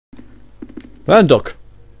And duck.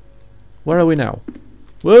 Where are we now?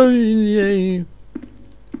 Well, yay.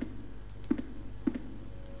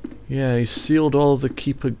 Yeah, he sealed all the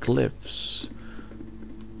keeper glyphs.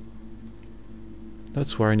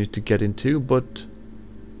 That's where I need to get into, but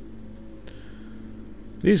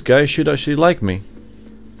these guys should actually like me.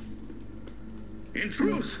 In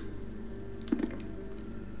truth,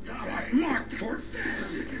 thou art marked for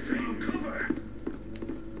cover.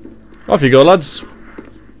 Off you go, lads.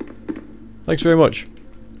 Thanks very much.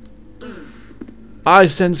 I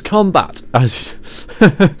sense combat. As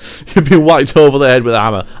you've been whacked over the head with a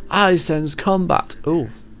hammer. I sense combat. Oh,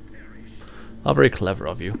 how very clever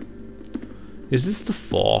of you. Is this the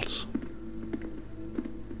fort?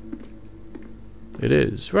 It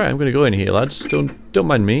is. Right, I'm going to go in here, lads. Don't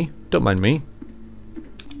mind me. Don't mind me.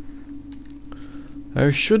 I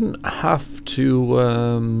shouldn't have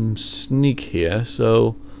to sneak here,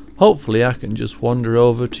 so hopefully I can just wander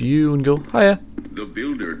over to you and go, hiya. The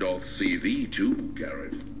builder doth see thee too,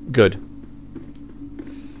 Garrett. Good.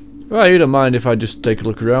 Right, you don't mind if I just take a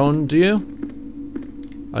look around, do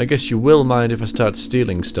you? I guess you will mind if I start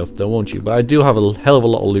stealing stuff though, won't you? But I do have a hell of a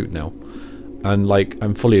lot of loot now. And like,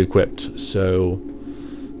 I'm fully equipped, so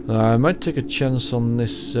I might take a chance on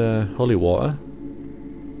this holy water.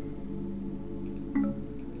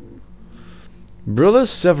 Brother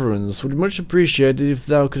Severance, would much appreciate it if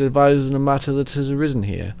thou could advise on a matter that has arisen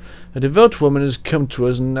here. A devout woman has come to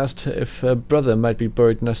us and asked if her brother might be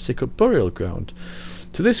buried in our sacred burial ground.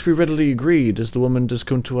 To this we readily agreed, as the woman does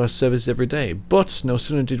come to our service every day. But no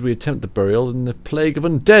sooner did we attempt the burial than the plague of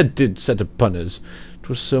undead did set upon us.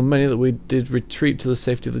 'Twas so many that we did retreat to the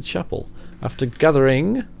safety of the chapel. After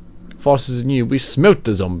gathering forces anew, we smote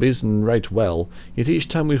the zombies, and right well. Yet each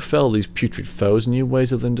time we fell these putrid foes, new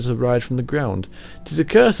ways of them to rise from the ground. 'Tis a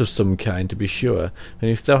curse of some kind, to be sure, and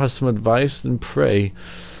if thou hast some advice, then pray,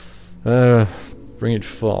 bring it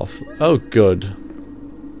forth. Oh, good.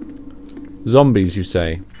 Zombies, you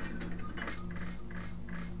say?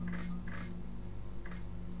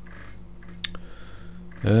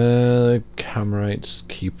 Camerites,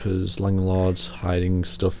 keepers, langlords, hiding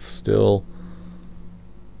stuff still.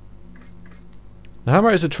 The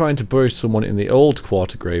Hammerites are trying to bury someone in the old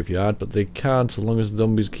quarter graveyard, but they can't so long as the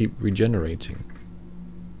zombies keep regenerating.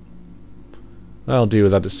 I'll deal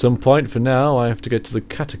with that at some point. For now, I have to get to the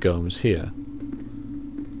catacombs here.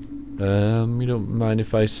 You don't mind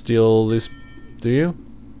if I steal this, do you?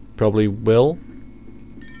 Probably will.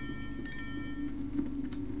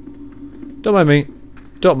 Don't mind me.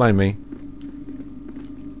 Don't mind me.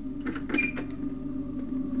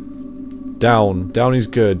 Down. Down is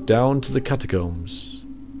good. Down to the catacombs.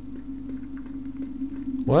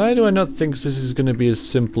 Why do I not think this is going to be as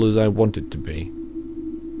simple as I want it to be?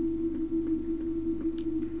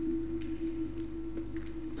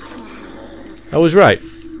 I was right.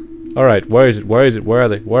 Alright, where is it? Where is it? Where are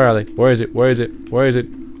they? Where are they? Where is it? Where is it? Where is it?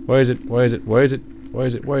 Where is it? Where is it? Where is it? Where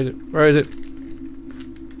is it? Where is it? Where is it?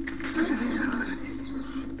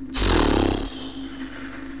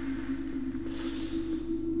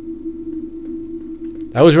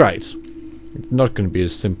 I was right. It's not going to be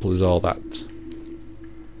as simple as all that.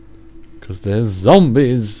 Because there's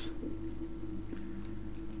zombies.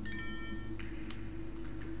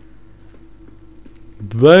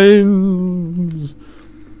 Brains.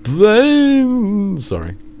 Brains.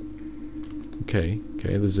 Sorry. Okay,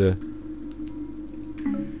 there's a...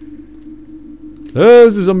 Oh,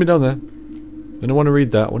 there's a zombie down there. And I want to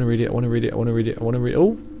read that. I want to read it. I want to read it. I want to read it. I want to read...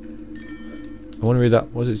 Oh! I want to read that.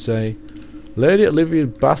 What does it say? Lady Olivia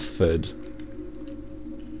Bathford.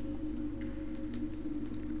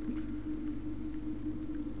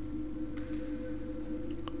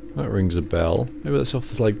 That rings a bell. Maybe that's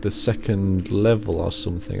off to, like, the second level or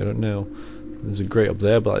something. I don't know. There's a grate up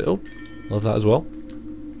there, but oh, love that as well.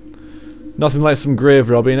 Nothing like some grave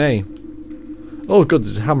robbing, eh? Oh, good,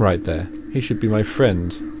 there's a hammer right there. He should be my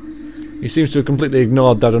friend. He seems to have completely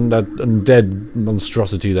ignored that undead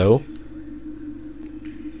monstrosity, though.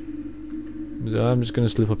 So I'm just going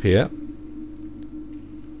to slip up here.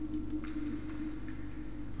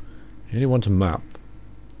 I only want a map.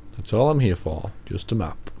 That's all I'm here for. Just a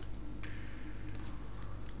map.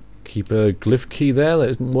 Keep a glyph key there that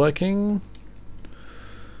isn't working.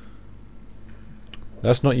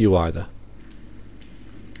 That's not you either.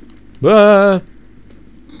 Ah!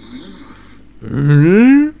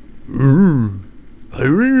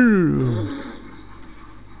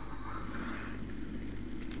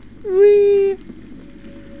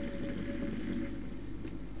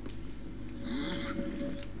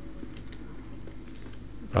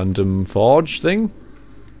 Random forge thing.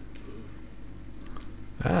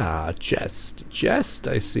 Ah, chest. Chest?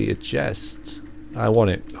 I see a chest. I want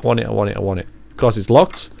it. I want it. I want it. I want it. Of course, it's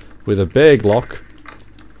locked with a big lock.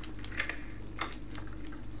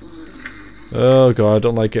 Oh god, I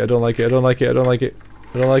don't like it. I don't like it. I don't like it. I don't like it.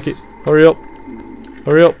 I don't like it. Hurry up.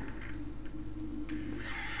 Hurry up.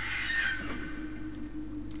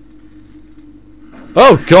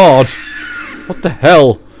 Oh god! What the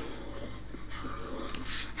hell?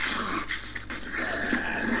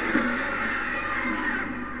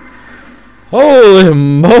 Holy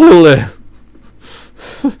moly!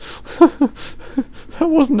 That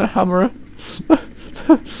wasn't a hammer.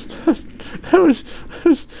 That was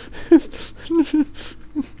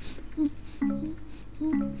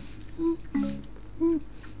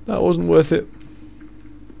that wasn't worth it.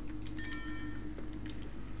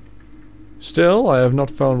 Still, I have not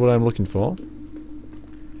found what I'm looking for.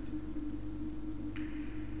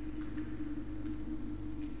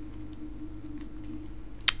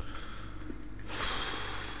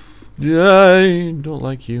 I don't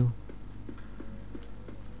like you.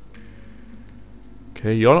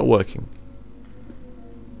 Okay, you're not working.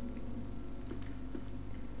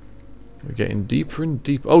 We're getting deeper and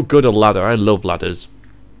deeper. Oh, good, a ladder. I love ladders.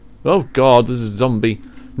 Oh god, this is a zombie.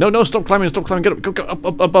 No, no, stop climbing, stop climbing. Get up, go, go, up,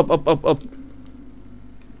 up, up, up, up, up, up.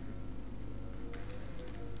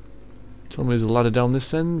 Tell me there's a ladder down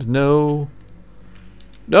this end. No.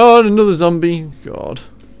 No, another zombie. God.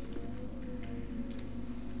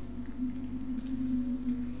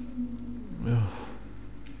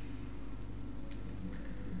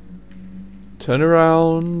 Turn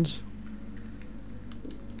around.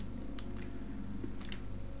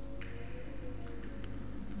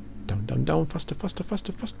 Down, down, down. Faster, faster,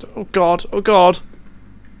 faster, faster. Oh god, oh god.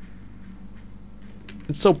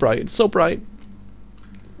 It's so bright, it's so bright.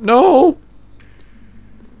 No!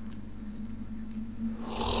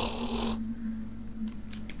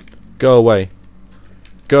 Go away.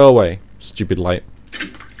 Go away, stupid light.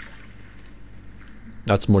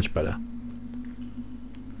 That's much better.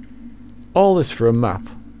 All this for a map.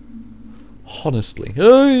 Honestly.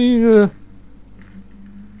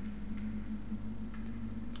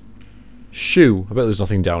 Shoe. I bet there's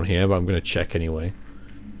nothing down here, but I'm going to check anyway.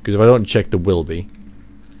 Because if I don't check, there will be.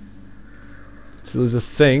 So there's a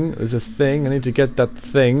thing. There's a thing. I need to get that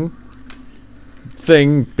thing.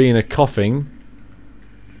 Thing being a coughing.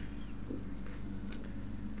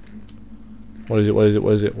 What is it? What is it?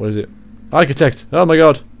 What is it? What is it? Architect! Oh my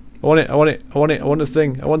god! I want it! I want it! I want it! I want the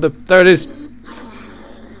thing! I want the... There it is!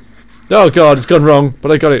 Oh god, it's gone wrong!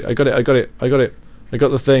 But I got it! I got it! I got it! I got it! I got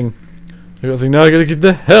the thing! I got the thing! Now I gotta get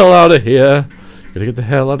the hell out of here! Gotta get the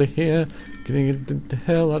hell out of here! Gotta get the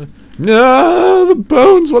hell out of... No! The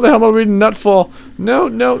bones! What the hell am I reading that for? No!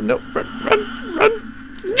 No! No! Run! Run! Run!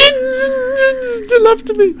 Still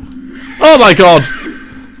after me! Oh my god!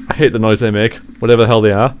 I hate the noise they make. Whatever the hell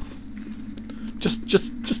they are.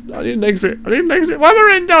 Just, I need an exit. I need an exit. Why am I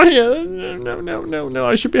right down here? No, no, no, no.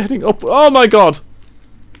 I should be heading up. Oh my god.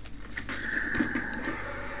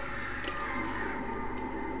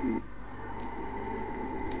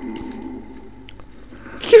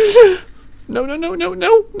 No, no, no, no,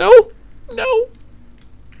 no, no, no,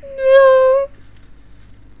 no.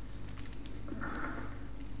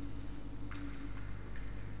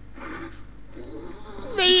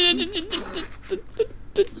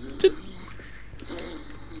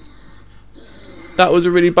 That was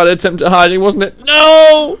a really bad attempt at hiding, wasn't it?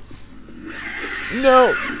 No!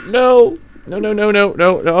 No! No! No, no, no, no,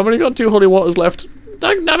 no, no. I've only got 2 holy waters left.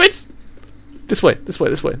 Damn it! This way, this way,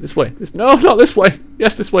 this way, this way. This, no, not this way.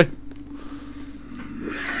 Yes, this way.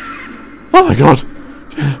 Oh my god!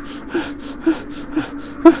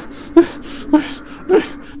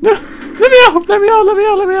 No! Let me out! Let me out! Let me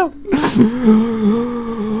out! Let me out!